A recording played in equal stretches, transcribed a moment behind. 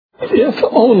If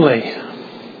only.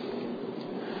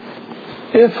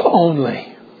 If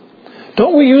only.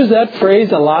 Don't we use that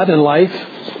phrase a lot in life?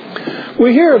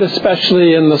 We hear it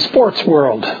especially in the sports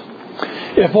world.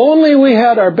 If only we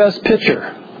had our best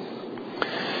pitcher.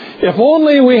 If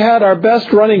only we had our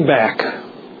best running back.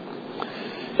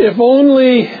 If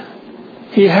only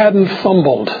he hadn't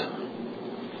fumbled.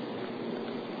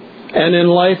 And in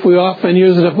life we often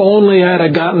use it, if only I'd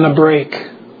have gotten a break.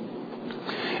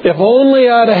 If only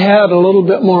I'd have had a little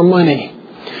bit more money.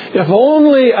 If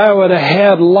only I would have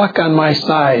had luck on my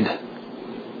side.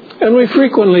 And we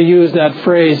frequently use that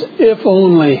phrase, if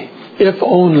only,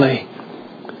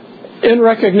 in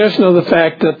recognition of the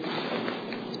fact that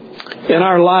in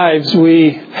our lives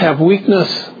we have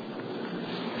weakness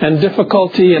and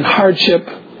difficulty and hardship.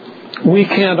 We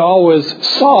can't always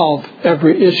solve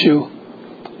every issue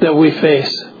that we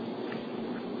face.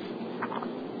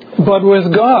 But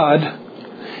with God,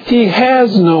 He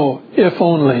has no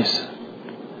if-onlys.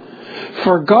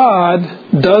 For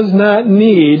God does not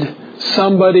need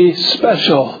somebody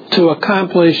special to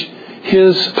accomplish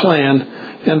His plan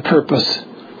and purpose.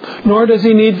 Nor does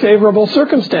He need favorable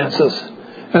circumstances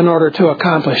in order to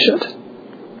accomplish it.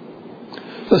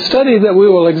 The study that we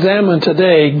will examine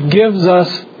today gives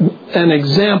us an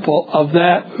example of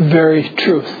that very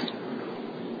truth.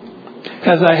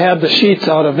 As I had the sheets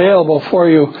out available for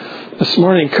you this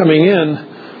morning coming in,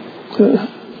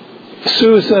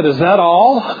 Sue said, "Is that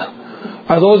all?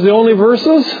 Are those the only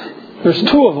verses?" There's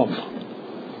two of them.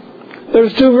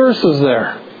 There's two verses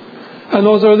there. And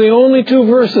those are the only two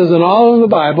verses in all of the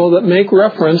Bible that make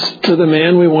reference to the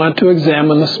man we want to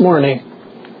examine this morning.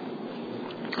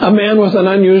 A man with an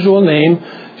unusual name,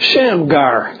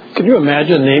 Shamgar. Could you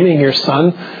imagine naming your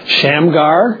son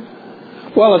Shamgar?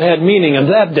 Well, it had meaning in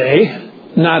that day,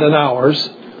 not in ours.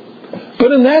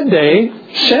 But in that day,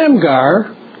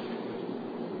 Shamgar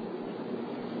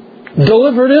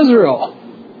delivered Israel.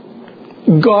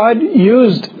 God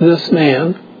used this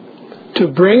man to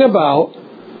bring about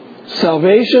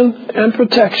salvation and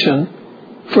protection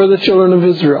for the children of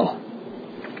Israel.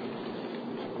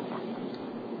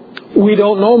 We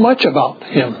don't know much about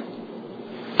him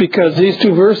because these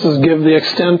two verses give the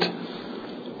extent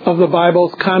of the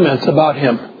Bible's comments about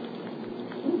him.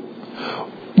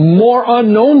 More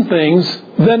unknown things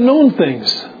than known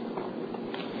things.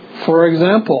 For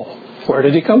example, where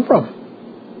did he come from?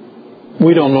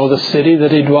 We don't know the city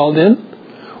that he dwelled in.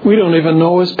 We don't even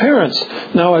know his parents.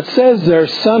 Now it says they're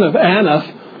son of Anath,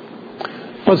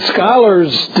 but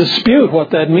scholars dispute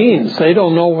what that means. They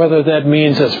don't know whether that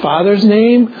means his father's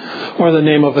name, or the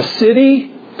name of a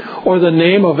city, or the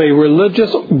name of a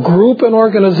religious group and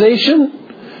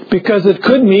organization, because it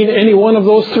could mean any one of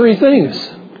those three things.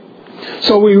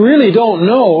 So we really don't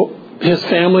know his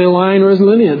family line or his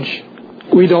lineage.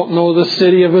 We don't know the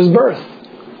city of his birth.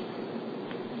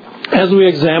 As we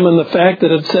examine the fact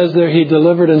that it says there he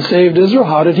delivered and saved Israel,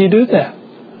 how did he do that?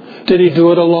 Did he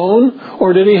do it alone,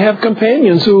 or did he have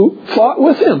companions who fought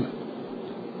with him?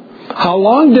 How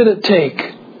long did it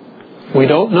take? We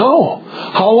don't know.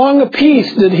 How long a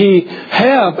peace did he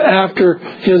have after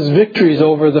his victories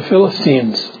over the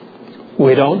Philistines?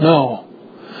 We don't know.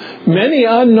 Many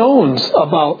unknowns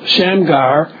about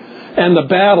Shamgar and the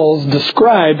battles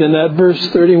described in that verse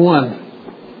 31.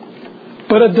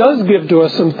 But it does give to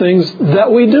us some things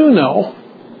that we do know.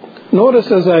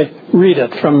 Notice as I read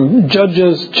it from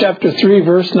Judges chapter 3,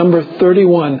 verse number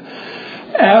 31.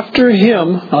 After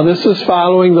him, now this is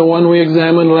following the one we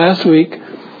examined last week,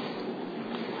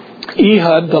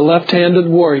 Ehud, the left-handed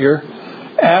warrior.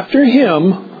 After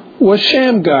him was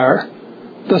Shamgar,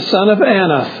 the son of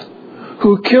Anath,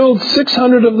 who killed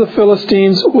 600 of the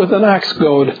Philistines with an ox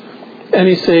goad, and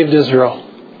he saved Israel.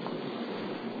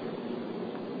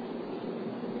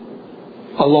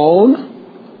 Alone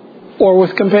or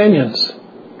with companions?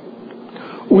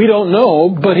 We don't know,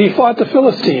 but he fought the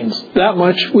Philistines. That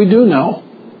much we do know.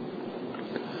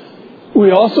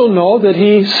 We also know that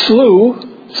he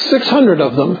slew 600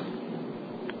 of them.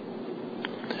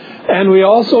 And we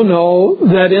also know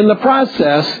that in the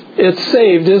process, it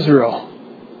saved Israel.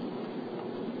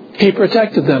 He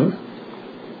protected them.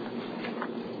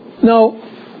 Now,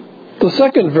 the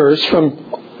second verse from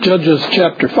Judges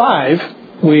chapter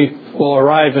 5, we will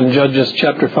arrive in Judges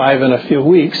chapter 5 in a few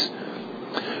weeks.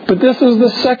 But this is the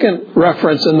second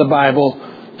reference in the Bible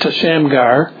to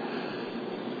Shamgar.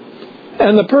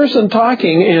 And the person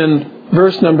talking in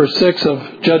verse number 6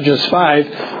 of Judges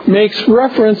 5 makes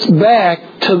reference back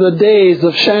to the days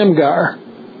of Shamgar.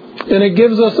 And it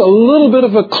gives us a little bit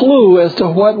of a clue as to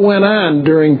what went on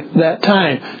during that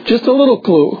time. Just a little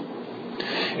clue.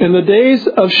 In the days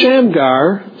of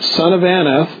Shamgar, son of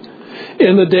Anath,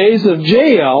 In the days of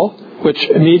Jael, which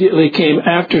immediately came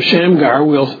after Shamgar,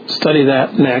 we'll study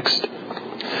that next,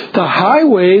 the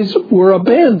highways were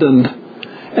abandoned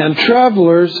and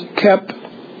travelers kept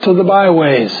to the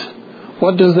byways.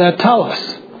 What does that tell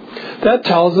us? That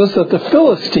tells us that the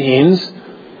Philistines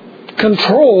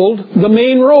controlled the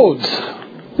main roads,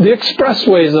 the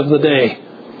expressways of the day,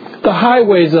 the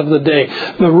highways of the day,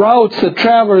 the routes that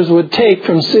travelers would take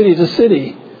from city to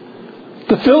city.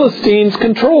 The Philistines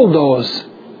controlled those.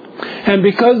 And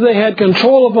because they had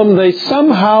control of them, they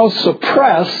somehow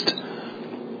suppressed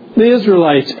the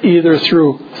Israelites, either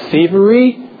through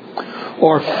thievery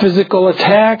or physical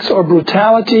attacks or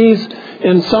brutalities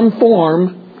in some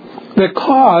form that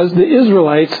caused the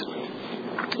Israelites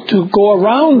to go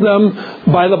around them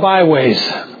by the byways,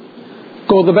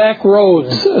 go the back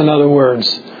roads, in other words,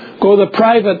 go the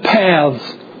private paths,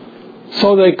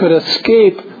 so they could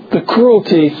escape the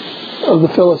cruelty of the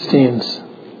Philistines.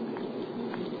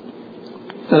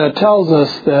 And it tells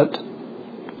us that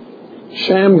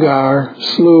Shamgar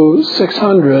slew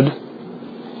 600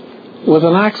 with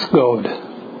an ox goad.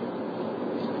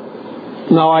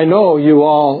 Now I know you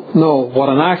all know what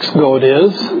an ox goad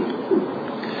is.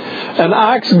 An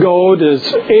ox goad is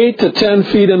 8 to 10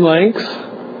 feet in length.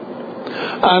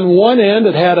 On one end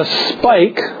it had a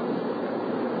spike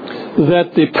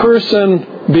that the person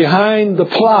behind the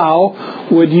plow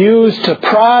would use to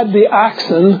prod the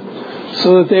oxen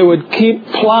so that they would keep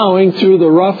plowing through the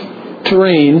rough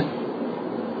terrain.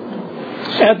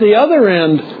 At the other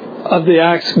end of the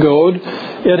ox goad,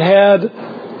 it had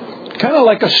kind of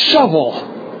like a shovel.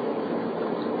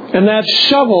 And that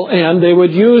shovel end they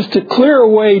would use to clear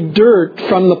away dirt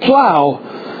from the plow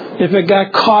if it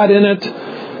got caught in it.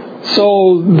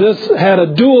 So this had a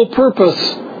dual purpose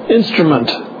instrument.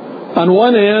 On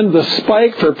one end, the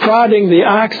spike for prodding the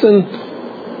oxen,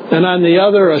 and on the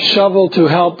other, a shovel to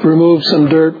help remove some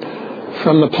dirt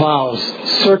from the plows.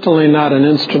 Certainly not an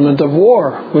instrument of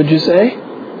war, would you say?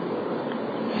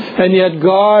 And yet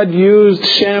God used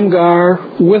Shamgar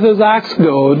with his ox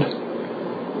goad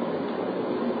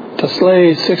to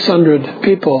slay 600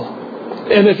 people.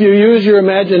 And if you use your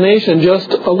imagination just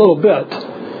a little bit,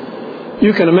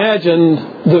 you can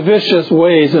imagine the vicious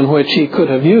ways in which he could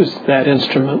have used that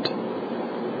instrument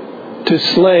to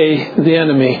slay the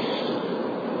enemy.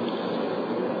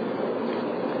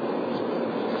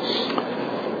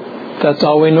 That's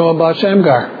all we know about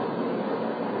Shamgar.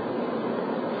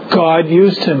 God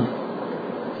used him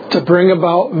to bring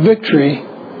about victory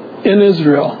in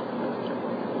Israel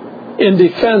in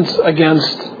defense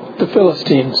against the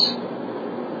Philistines.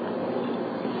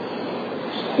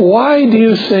 Why do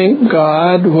you think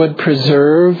God would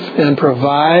preserve and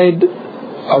provide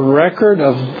a record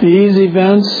of these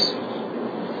events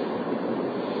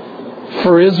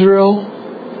for Israel?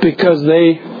 Because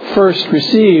they first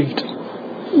received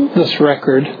this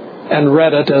record and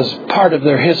read it as part of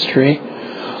their history.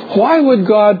 Why would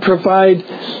God provide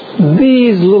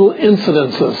these little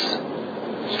incidences,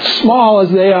 small as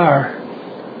they are?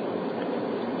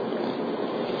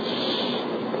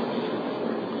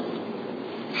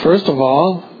 First of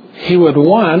all, He would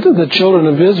want the children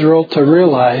of Israel to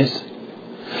realize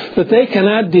that they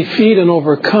cannot defeat and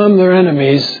overcome their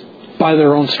enemies by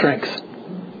their own strength.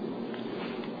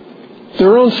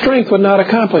 Their own strength would not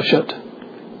accomplish it.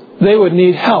 They would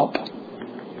need help.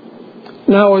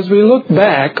 Now, as we look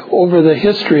back over the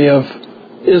history of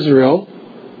Israel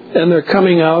and their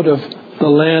coming out of the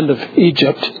land of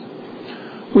Egypt,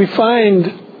 we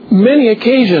find many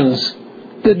occasions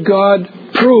that God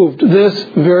proved this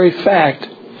very fact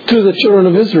to the children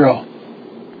of Israel.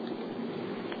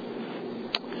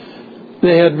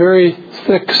 They had very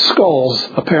thick skulls,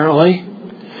 apparently,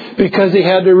 because He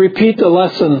had to repeat the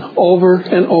lesson over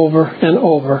and over and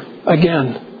over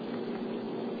again.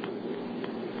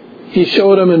 He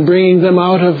showed them in bringing them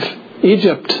out of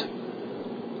Egypt.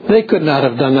 They could not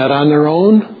have done that on their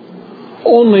own.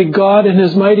 Only God in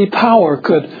His mighty power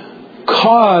could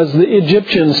cause the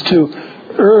Egyptians to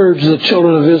urge the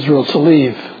children of Israel to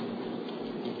leave.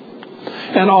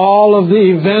 And all of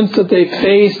the events that they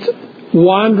faced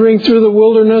wandering through the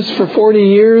wilderness for 40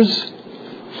 years,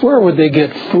 where would they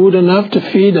get food enough to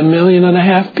feed 1.5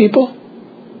 million people?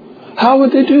 How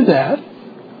would they do that?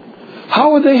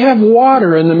 How would they have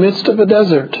water in the midst of a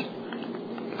desert?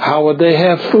 How would they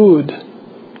have food?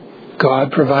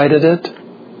 God provided it.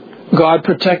 God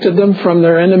protected them from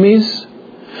their enemies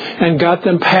and got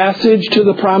them passage to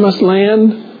the promised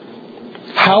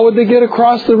land. How would they get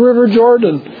across the River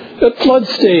Jordan at flood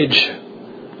stage?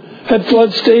 At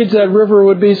flood stage, that river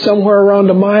would be somewhere around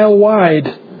 1 mile wide.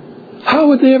 How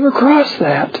would they ever cross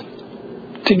that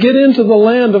to get into the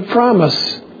land of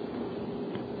promise?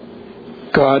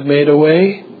 God made a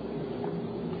way.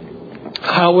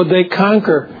 How would they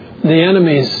conquer the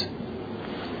enemies?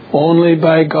 Only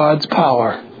by God's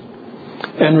power.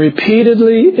 And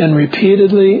repeatedly and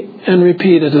repeatedly and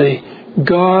repeatedly,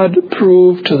 God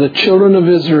proved to the children of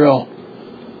Israel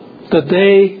that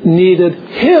they needed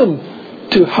Him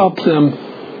to help them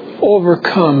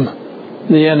overcome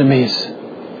the enemies.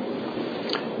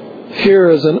 Here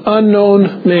is an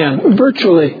unknown man,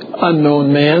 virtually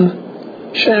unknown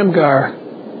man, Shamgar,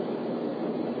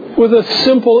 with a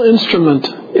simple instrument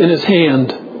in his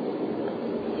hand.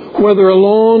 Whether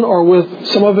alone or with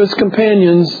some of his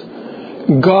companions,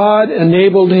 God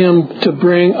enabled him to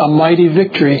bring a mighty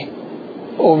victory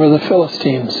over the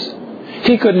Philistines.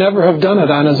 He could never have done it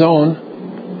on his own.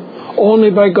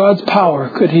 Only by God's power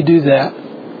could he do that.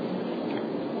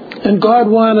 And God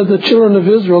wanted the children of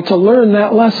Israel to learn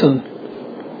that lesson.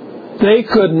 They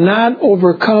could not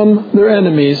overcome their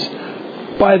enemies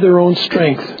by their own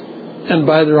strength and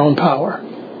by their own power.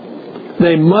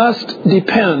 They must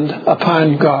depend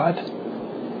upon God.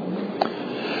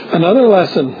 Another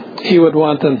lesson He would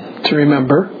want them to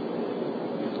remember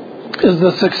is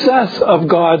the success of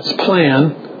God's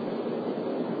plan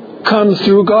comes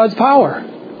through God's power.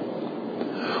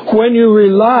 When you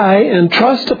rely and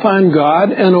trust upon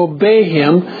God and obey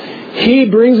Him, He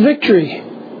brings victory.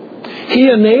 He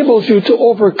enables you to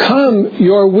overcome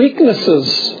your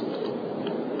weaknesses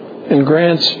and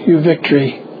grants you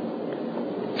victory.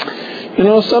 You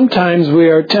know, sometimes we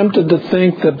are tempted to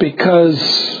think that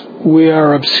because we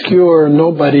are obscure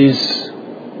nobodies,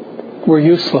 we're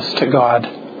useless to God.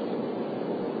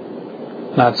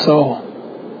 Not so.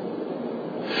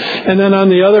 And then on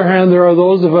the other hand, there are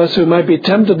those of us who might be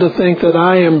tempted to think that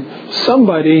I am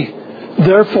somebody,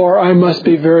 therefore I must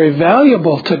be very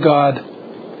valuable to God.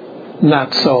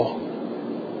 Not so.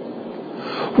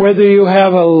 Whether you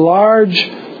have a large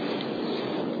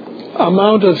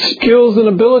amount of skills and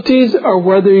abilities or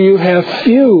whether you have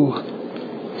few,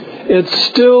 it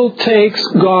still takes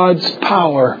God's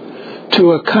power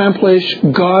to accomplish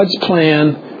God's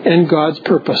plan and God's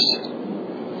purpose.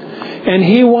 And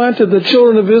He wanted the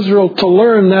children of Israel to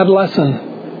learn that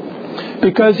lesson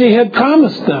because He had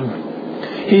promised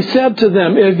them. He said to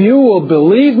them, if you will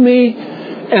believe me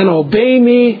and obey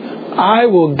me, I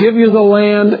will give you the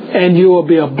land and you will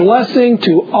be a blessing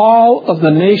to all of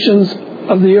the nations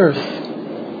of the earth.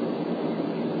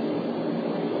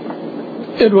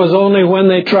 It was only when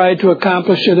they tried to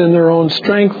accomplish it in their own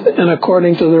strength and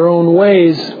according to their own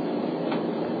ways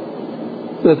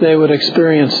that they would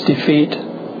experience defeat.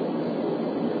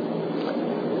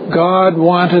 God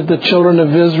wanted the children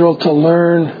of Israel to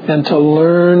learn and to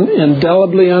learn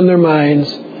indelibly on their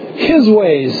minds His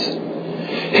ways.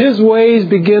 His ways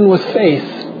begin with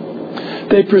faith.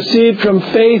 They proceed from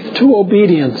faith to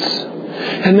obedience.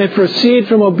 And they proceed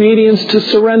from obedience to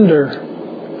surrender.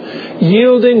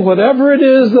 Yielding whatever it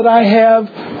is that I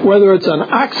have, whether it's an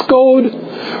ox goad,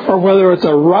 or whether it's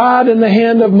a rod in the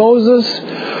hand of Moses,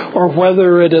 or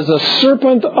whether it is a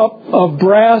serpent of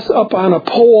brass up on a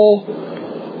pole,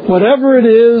 whatever it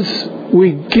is,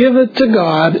 we give it to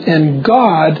God, and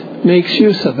God makes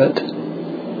use of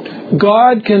it.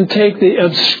 God can take the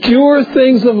obscure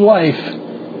things of life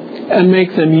and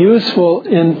make them useful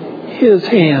in His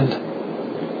hand.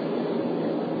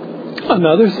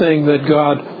 Another thing that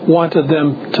God wanted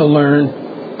them to learn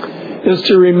is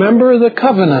to remember the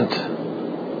covenant.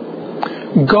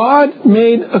 God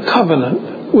made a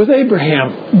covenant with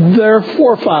Abraham, their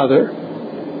forefather,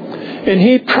 and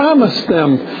He promised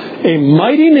them a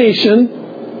mighty nation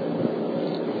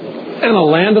and a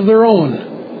land of their own,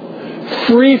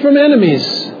 free from enemies,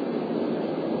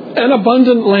 an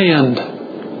abundant land.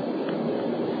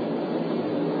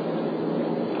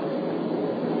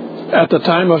 At the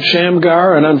time of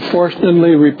Shamgar, and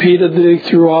unfortunately repeatedly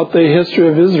throughout the history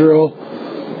of Israel,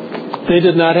 they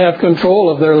did not have control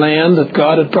of their land that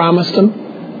God had promised them.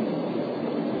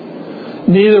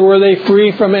 Neither were they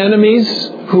free from enemies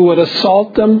who would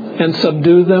assault them and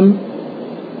subdue them.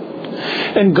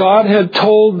 And God had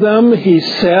told them, He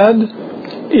said,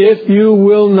 if you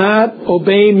will not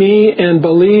obey me and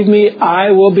believe me,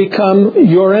 I will become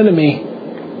your enemy.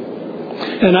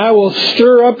 And I will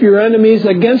stir up your enemies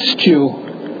against you,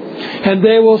 and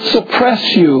they will suppress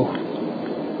you.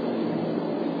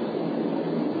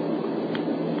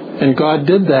 And God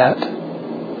did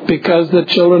that because the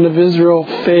children of Israel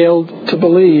failed to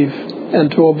believe and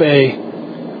to obey.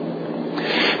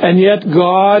 And yet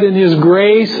God, in His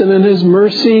grace and in His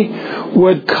mercy,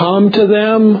 would come to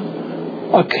them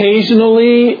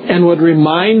occasionally and would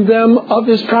remind them of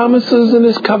His promises and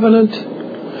His covenant,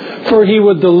 For he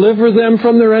would deliver them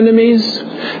from their enemies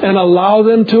and allow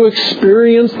them to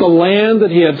experience the land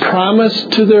that he had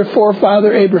promised to their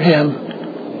forefather Abraham.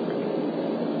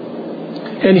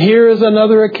 And here is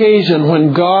another occasion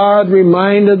when God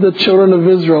reminded the children of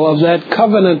Israel of that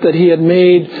covenant that he had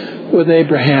made with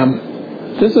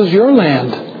Abraham. This is your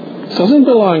land. It doesn't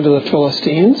belong to the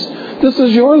Philistines. This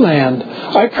is your land.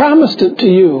 I promised it to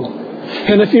you.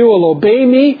 And if you will obey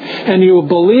me and you will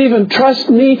believe and trust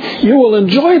me, you will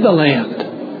enjoy the land.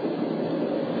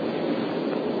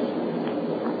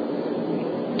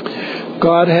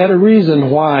 God had a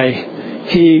reason why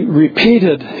he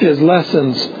repeated his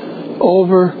lessons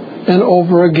over and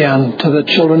over again to the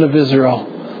children of Israel.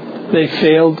 They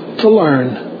failed to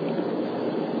learn.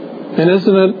 And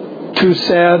isn't it too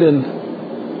sad in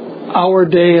our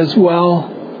day as well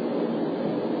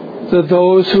that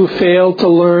those who fail to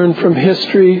learn from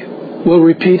history will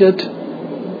repeat it?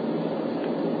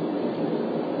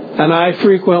 And I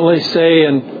frequently say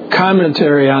in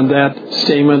commentary on that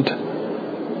statement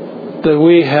that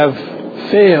we have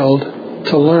failed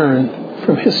to learn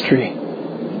from history.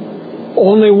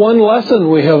 Only one lesson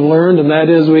we have learned, and that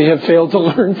is we have failed to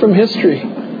learn from history.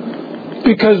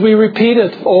 Because we repeat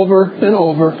it over and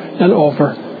over and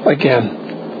over again.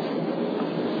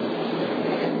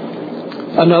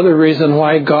 Another reason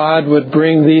why God would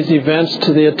bring these events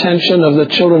to the attention of the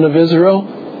children of Israel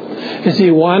is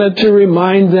he wanted to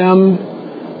remind them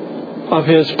of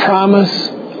his promise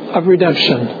of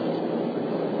redemption.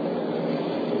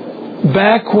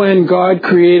 Back when God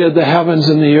created the heavens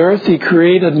and the earth, he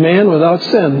created man without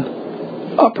sin,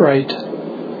 upright,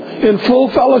 in full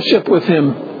fellowship with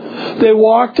him. They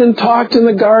walked and talked in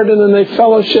the garden and they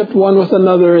fellowshiped one with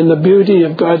another in the beauty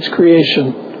of God's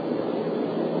creation.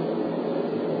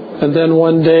 And then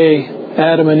one day,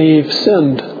 Adam and Eve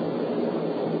sinned.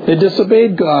 They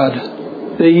disobeyed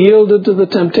God. They yielded to the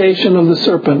temptation of the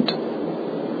serpent.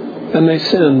 And they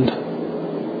sinned.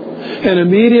 And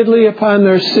immediately upon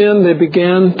their sin, they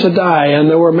began to die. And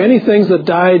there were many things that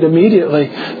died immediately.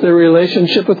 Their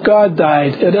relationship with God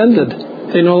died. It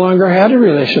ended. They no longer had a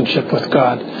relationship with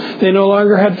God. They no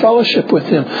longer had fellowship with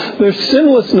him. Their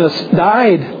sinlessness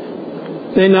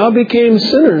died. They now became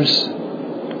sinners.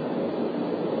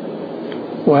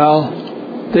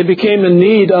 Well, they became in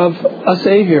need of a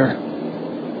Savior.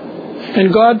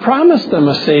 And God promised them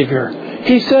a Savior.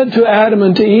 He said to Adam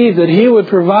and to Eve that he would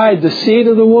provide the seed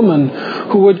of the woman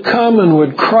who would come and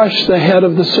would crush the head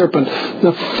of the serpent.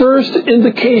 The first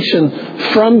indication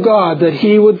from God that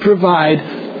he would provide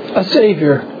a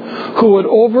Savior who would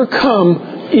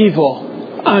overcome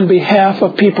evil on behalf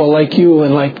of people like you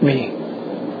and like me.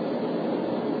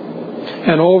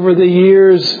 And over the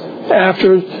years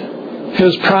after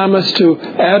his promise to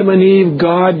Adam and Eve,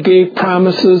 God gave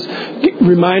promises,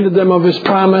 reminded them of his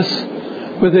promise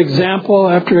with example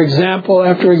after example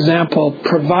after example,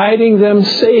 providing them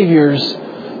saviors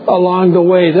along the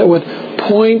way that would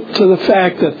point to the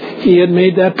fact that he had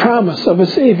made that promise of a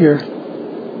Savior.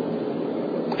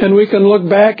 And we can look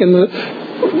back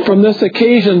from this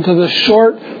occasion to the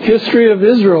short history of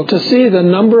Israel to see the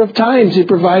number of times he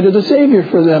provided a Savior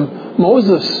for them.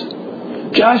 Moses,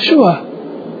 Joshua,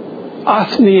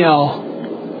 Othniel,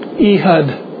 Ehud,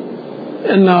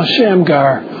 and now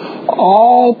Shamgar.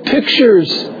 All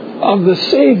pictures of the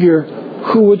Savior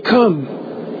who would come.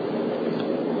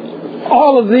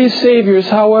 All of these Saviors,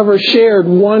 however, shared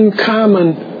one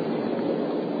common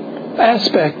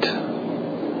aspect.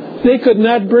 They could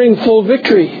not bring full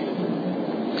victory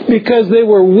because they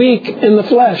were weak in the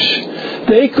flesh.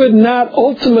 They could not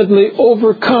ultimately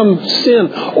overcome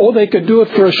sin. Oh, they could do it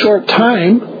for a short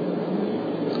time.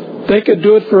 They could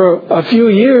do it for a few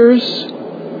years,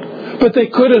 but they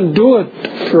couldn't do it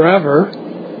forever.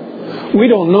 We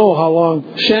don't know how long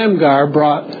Shamgar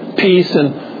brought peace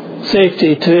and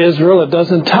safety to Israel. It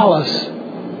doesn't tell us.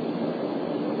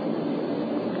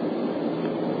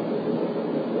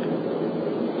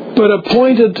 But it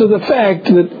pointed to the fact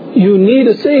that you need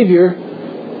a Savior,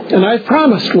 and I've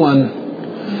promised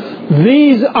one.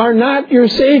 These are not your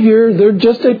Savior. They're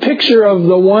just a picture of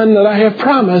the one that I have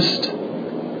promised.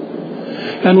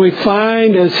 And we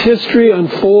find as history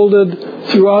unfolded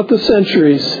throughout the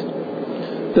centuries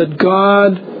that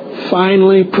God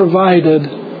finally provided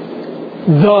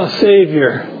the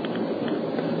Savior.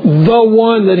 The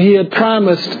one that he had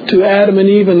promised to Adam and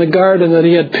Eve in the garden, that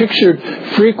he had pictured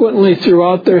frequently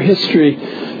throughout their history.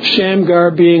 Shamgar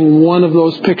being one of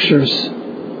those pictures.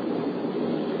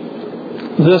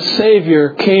 This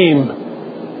Savior came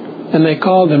and they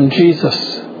called him Jesus,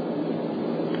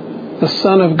 the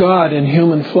Son of God in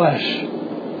human flesh,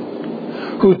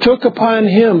 who took upon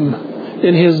him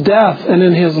in His death and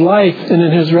in His life and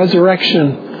in His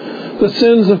resurrection the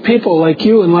sins of people like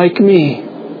you and like me.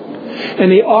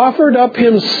 And He offered up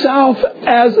Himself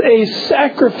as a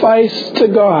sacrifice to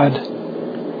God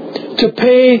to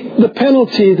pay the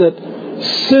penalty that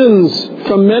sins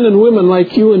from men and women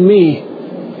like you and me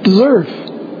deserve.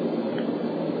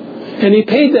 And He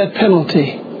paid that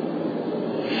penalty.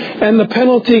 And the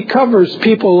penalty covers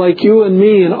people like you and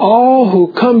me, and all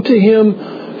who come to Him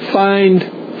find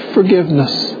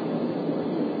forgiveness.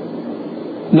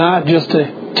 Not just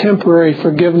a temporary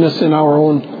forgiveness in our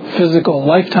own physical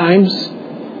lifetimes,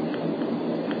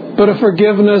 but a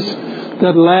forgiveness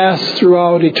that lasts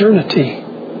throughout eternity.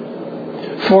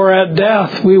 For at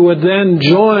death we would then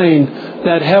join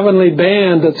that heavenly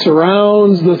band that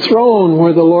surrounds the throne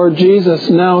where the Lord Jesus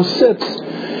now sits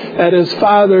at His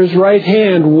Father's right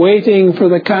hand, waiting for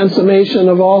the consummation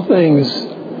of all things.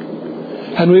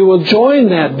 And we will join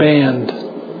that band.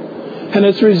 And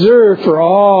it's reserved for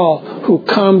all who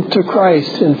come to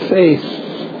Christ in faith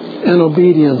and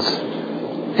obedience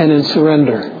and in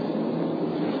surrender.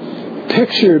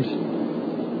 Pictured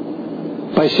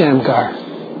by Shamgar.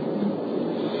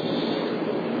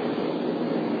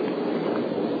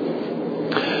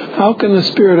 How can the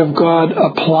Spirit of God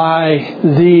apply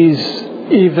these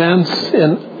events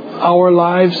in our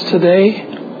lives today?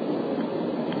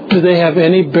 Do they have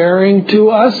any bearing to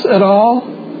us at all?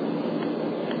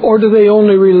 Or do they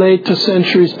only relate to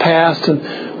centuries past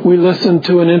and we listen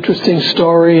to an interesting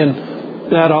story and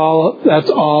that's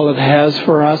all it has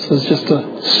for us is just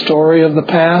a story of the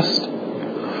past?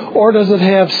 Or does it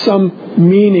have some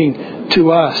meaning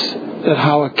to us, that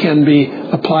how it can be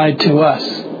applied to us?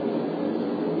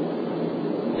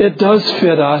 It does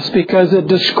fit us because it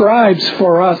describes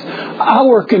for us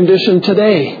our condition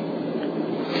today.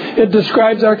 It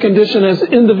describes our condition as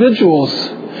individuals.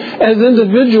 As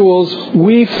individuals,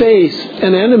 we face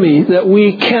an enemy that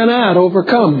we cannot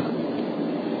overcome.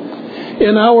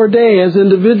 In our day, as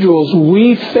individuals,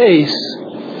 we face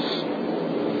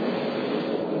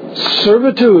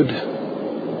servitude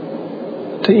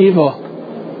to evil.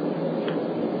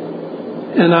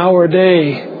 In our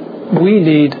day, we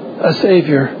need a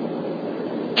Savior,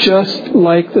 just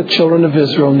like the children of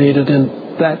Israel needed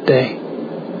in that day.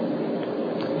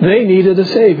 They needed a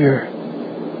Savior.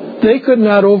 They could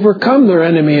not overcome their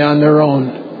enemy on their own.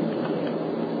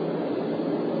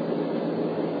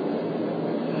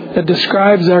 It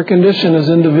describes our condition as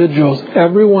individuals.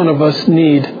 Every one of us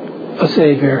need a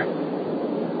Savior.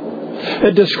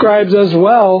 It describes as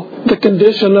well the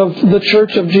condition of the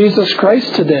Church of Jesus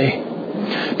Christ today.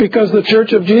 Because the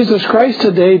Church of Jesus Christ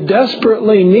today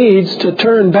desperately needs to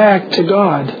turn back to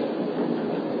God.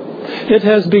 It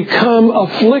has become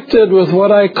afflicted with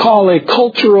what I call a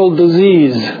cultural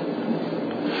disease.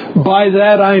 By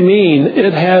that I mean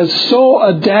it has so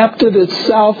adapted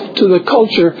itself to the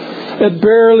culture it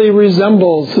barely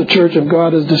resembles the Church of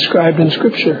God as described in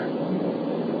Scripture.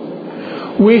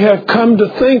 We have come to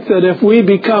think that if we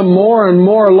become more and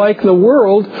more like the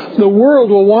world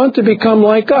will want to become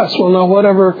like us. Well, now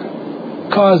whatever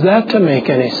caused that to make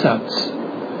any sense?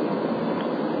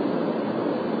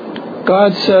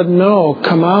 God said, no,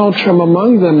 come out from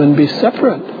among them and be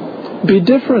separate. Be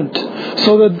different.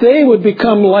 So that they would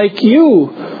become like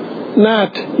you,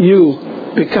 not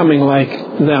you becoming like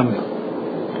them.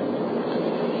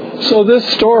 So this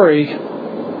story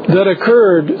that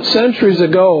occurred centuries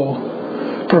ago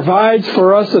provides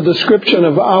for us a description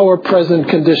of our present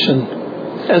condition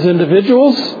as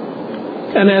individuals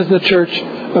and as the Church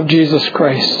of Jesus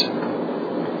Christ.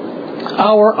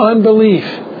 Our unbelief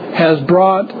has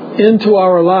brought into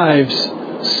our lives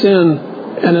sin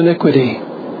and iniquity.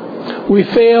 We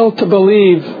fail to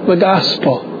believe the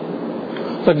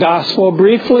gospel. The gospel,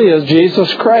 briefly, as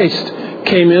Jesus Christ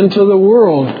came into the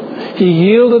world. He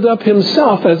yielded up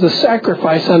Himself as a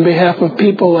sacrifice on behalf of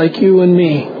people like you and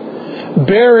me,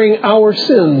 bearing our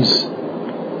sins,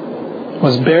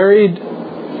 was buried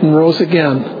and rose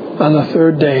again on the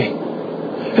third day.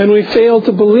 And we fail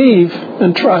to believe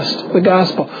and trust the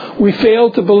gospel. We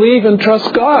fail to believe and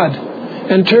trust God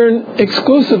and turn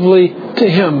exclusively to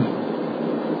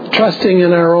Him, trusting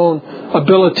in our own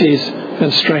abilities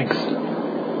and strength.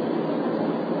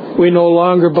 We no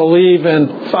longer believe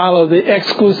and follow the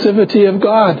exclusivity of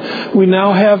God. We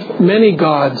now have many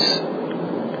gods.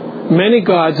 Many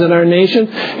gods in our nation,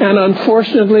 and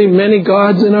unfortunately many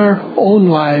gods in our own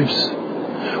lives.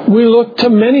 We look to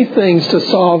many things to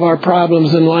solve our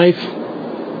problems in life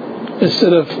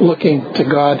instead of looking to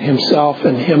God Himself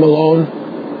and Him alone.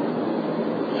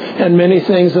 And many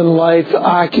things in life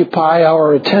occupy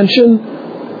our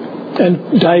attention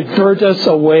and divert us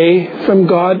away from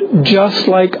God, just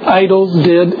like idols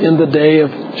did in the day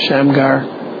of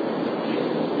Shamgar.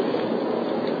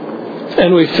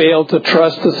 And we fail to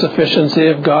trust the sufficiency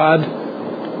of God,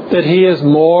 that He is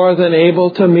more than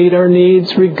able to meet our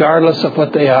needs regardless of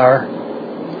what they are.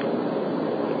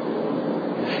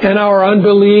 And our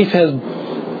unbelief has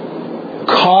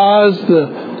caused the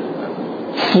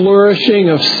flourishing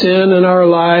of sin in our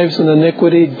lives and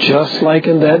iniquity, just like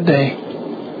in that day.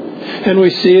 And we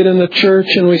see it in the church,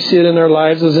 and we see it in our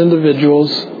lives as individuals.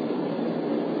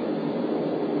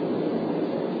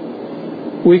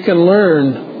 We can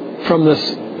learn from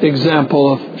this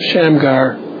example of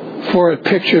Shamgar, for it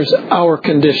pictures our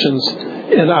conditions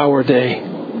in our day.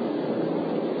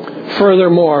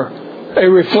 Furthermore, a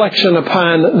reflection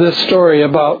upon this story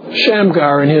about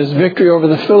Shamgar and his victory over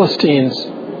the Philistines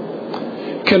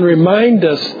can remind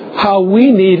us how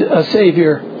we need a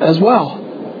Savior as well.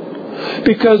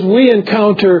 Because we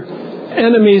encounter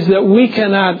enemies that we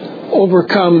cannot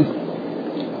overcome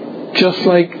just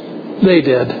like they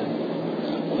did.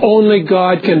 Only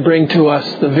God can bring to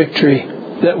us the victory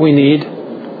that we need.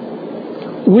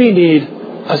 We need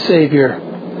a Savior.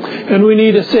 And we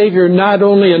need a Savior not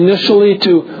only initially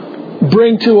to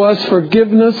bring to us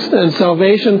forgiveness and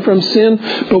salvation from sin,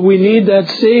 but we need that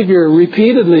Savior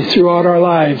repeatedly throughout our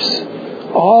lives.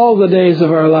 All the days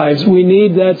of our lives, we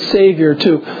need that Savior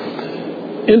to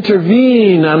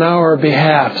intervene on our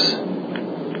behalfs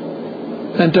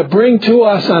and to bring to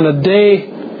us on a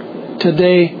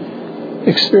day-to-day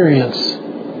experience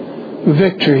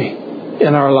victory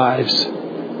in our lives.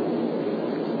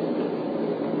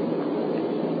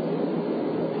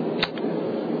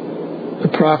 The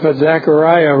prophet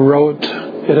Zechariah wrote,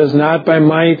 "It is not by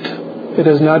might, it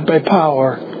is not by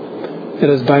power, it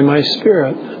is by my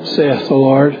Spirit, saith the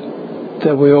Lord,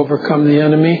 that we overcome the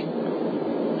enemy."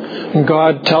 And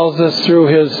God tells us through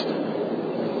His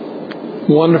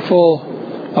wonderful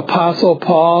Apostle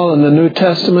Paul in the New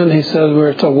Testament, he says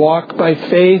we're to walk by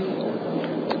faith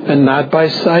and not by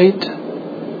sight.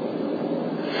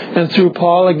 And through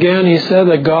Paul again, he said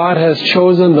that God has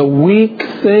chosen the weak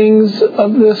things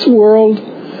of this world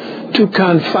to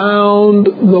confound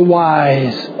the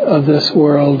wise of this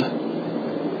world.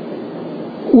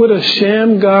 Would a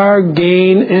Shamgar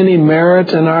gain any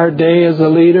merit in our day as a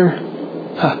leader?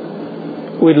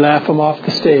 We'd laugh him off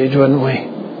the stage, wouldn't we?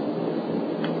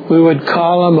 We would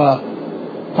call him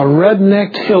a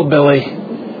red-necked hillbilly.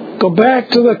 Go back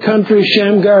to the country,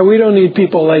 Shamgar. We don't need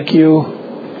people like you.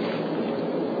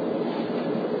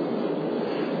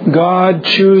 God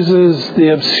chooses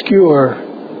the obscure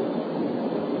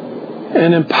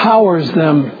and empowers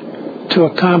them to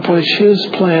accomplish His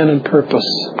plan and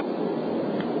purpose.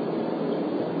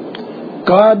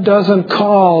 God doesn't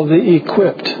call the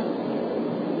equipped.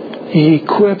 He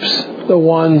equips the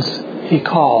ones He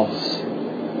calls.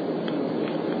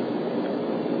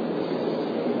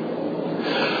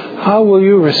 How will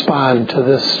you respond to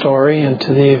this story and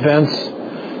to the events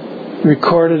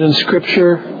recorded in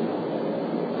Scripture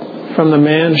from the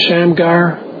man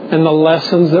Shamgar and the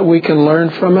lessons that we can learn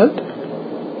from it?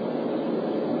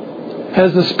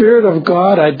 Has the Spirit of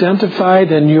God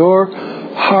identified in your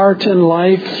heart and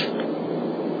life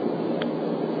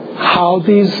how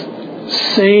these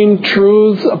same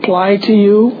truths apply to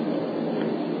you?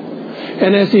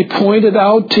 And has He pointed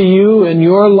out to you in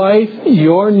your life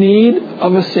your need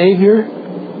of a Savior?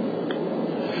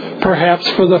 Perhaps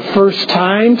for the first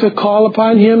time to call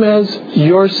upon Him as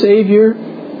your Savior?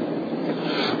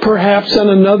 Perhaps in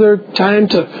another time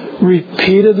to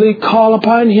repeatedly call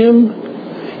upon Him?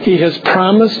 He has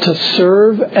promised to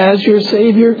serve as your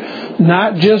Savior,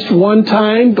 not just one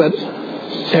time, but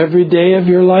every day of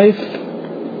your life.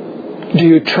 Do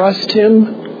you trust Him?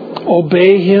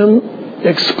 Obey Him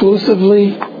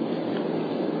exclusively?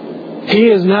 He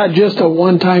is not just a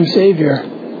one-time Savior.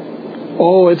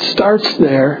 Oh, it starts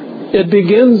there. It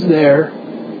begins there.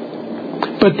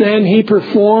 But then He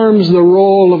performs the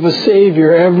role of a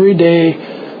Savior every day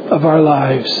of our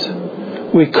lives.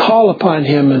 We call upon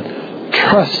Him and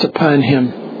trust upon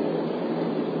Him.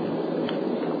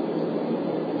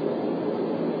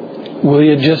 Will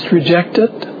you just reject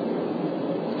it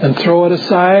and throw it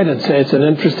aside and say, it's an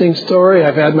interesting story,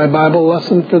 I've had my Bible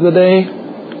lesson for the day?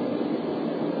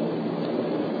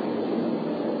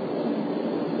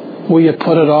 Will you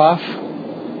put it off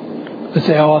and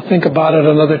say, I'll think about it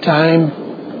another time?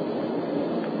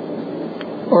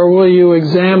 Or will you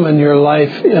examine your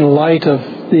life in light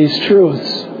of these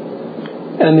truths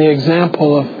and the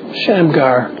example of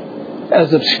Shamgar,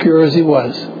 as obscure as he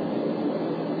was?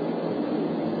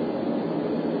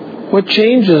 What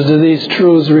changes do these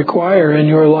truths require in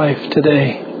your life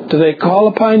today Do they call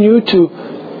upon you to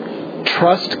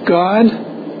trust God?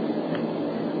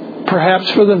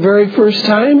 Perhaps for the very first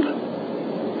time?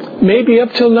 Maybe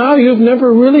up till now you've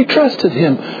never really trusted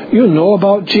Him. You know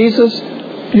about Jesus.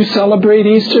 You celebrate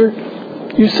Easter.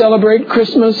 You celebrate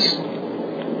Christmas.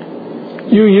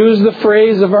 You use the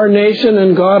phrase of our nation,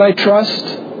 "In God I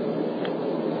trust."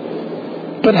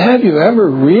 But have you ever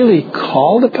really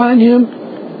called upon Him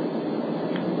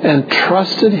and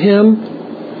trusted Him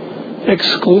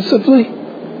exclusively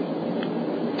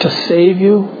to save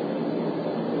you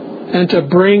and to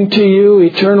bring to you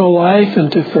eternal life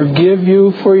and to forgive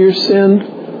you for your sin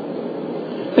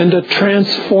and to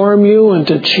transform you and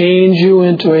to change you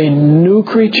into a new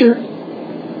creature?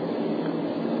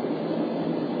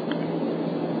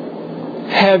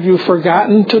 Have you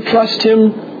forgotten to trust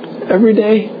Him every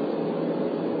day?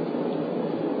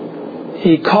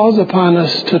 He calls upon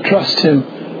us to trust Him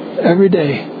every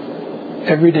day,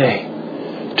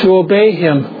 to obey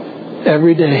Him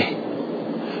every day,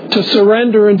 to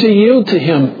surrender and to yield to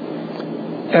Him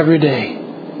every day.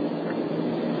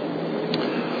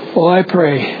 Well, I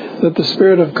pray that the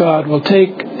Spirit of God will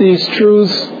take these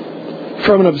truths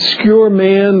from an obscure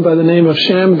man by the name of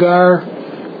Shamgar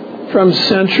from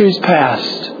centuries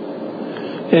past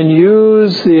and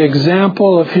use the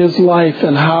example of his life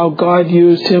and how God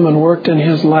used him and worked in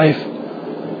his life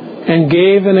and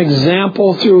gave an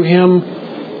example through him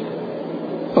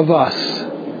of us.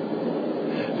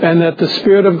 And that the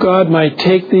Spirit of God might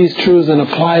take these truths and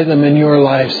apply them in your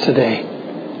lives today.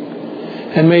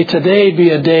 And may today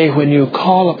be a day when you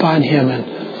call upon Him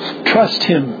and trust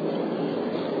Him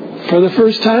for the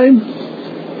first time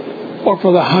or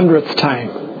for the 100th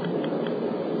time.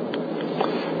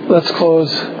 Let's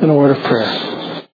close in a word of prayer.